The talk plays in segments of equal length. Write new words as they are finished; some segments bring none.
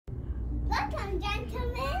and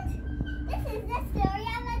gentlemen, this is the story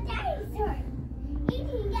of a dinosaur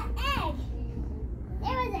eating an egg.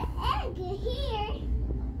 There was an egg here.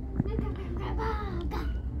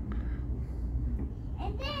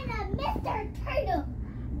 And then a Mr. Turtle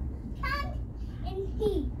comes and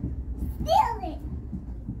he steals it.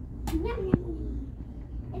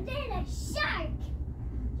 And then a shark,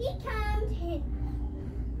 he comes and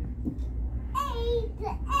ate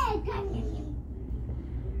the egg.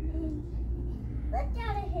 Looked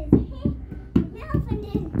out of his mouth and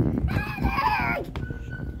then, my leg!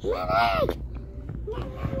 My leg!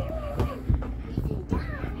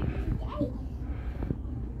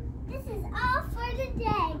 This is all for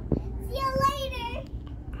today. See you later.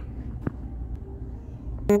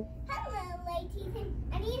 Hello, ladies.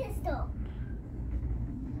 I need a stool.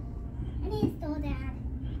 I need a stool, Dad.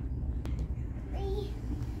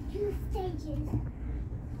 2 stages.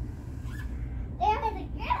 There was a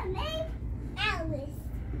girl named Alice.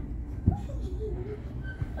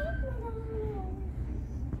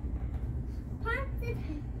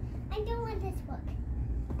 I don't want this book.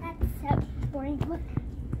 That's a boring book.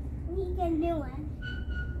 We need a new one.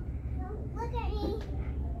 Don't look at me.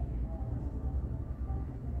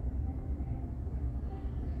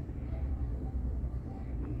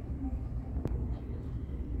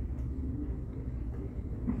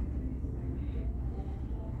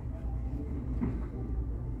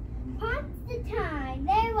 Once the time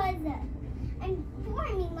there was a. I'm for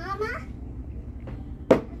me, Mama.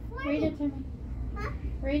 Read it to me. Huh?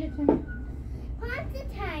 Read it to me. Once a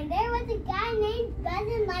time, there was a guy named Buzz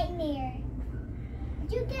and Lightyear.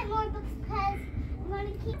 Did you get more books? Because I'm going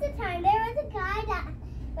to keep the time. There was a guy that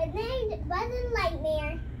was named Buzz and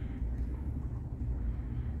Lightyear.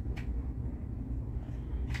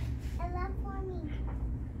 I love for me.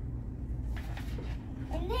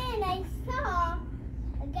 And then I saw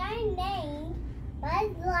a guy named Buzz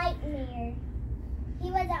Lightyear. He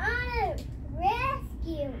was on a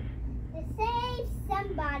rescue to save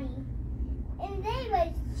somebody. And they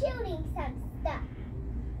was shooting some stuff.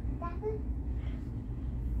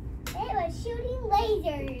 They was shooting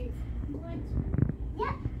lasers. What?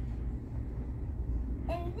 Yep.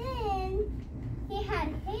 And then he had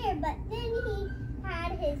hair, but then he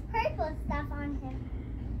had his purple stuff on him.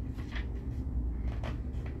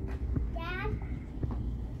 Dad,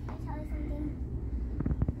 can I tell you something?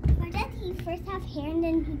 Or does he first have hair and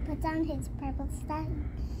then he puts on his purple stuff?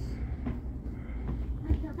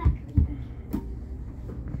 Let's go back.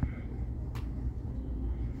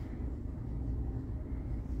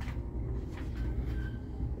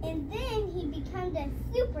 And then he becomes a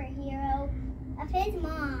superhero of his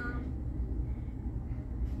mom.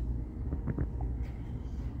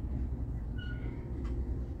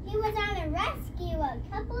 He was on a rescue a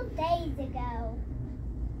couple days ago.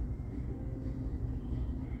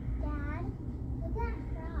 Dad, what's that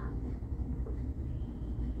from?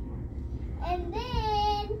 And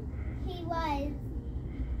then he was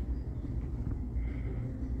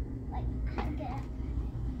like,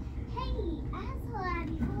 hey, asshole,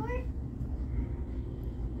 Abby Ford.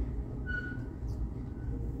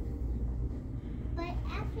 But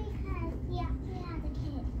that's because he actually has a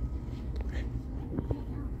kid.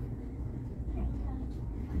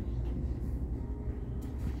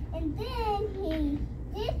 And then he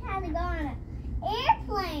just had to go on an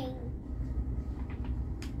airplane.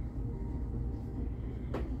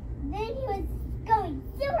 Then he was going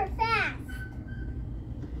super fast.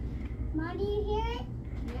 Mom, do you hear it?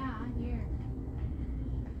 Yeah, I hear.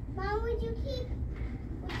 Mom, would you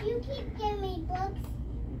keep giving me books?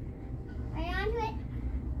 Are you onto it?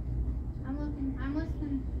 I'm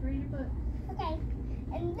listening. Read your book. Okay.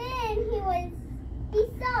 And then he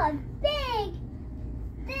saw a big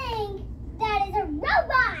thing that is a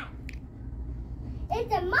robot.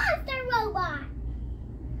 It's a monster robot.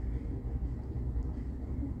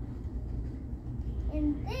 And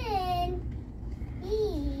then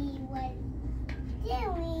he was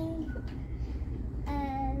doing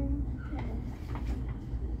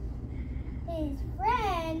his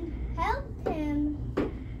friend helped him.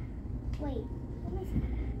 Wait, let me see.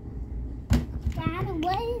 Dad,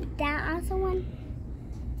 what is that also one?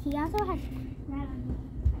 He also has red on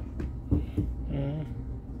him.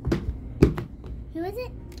 Who is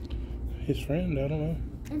it? His friend, I don't know.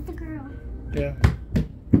 It's the girl. Yeah.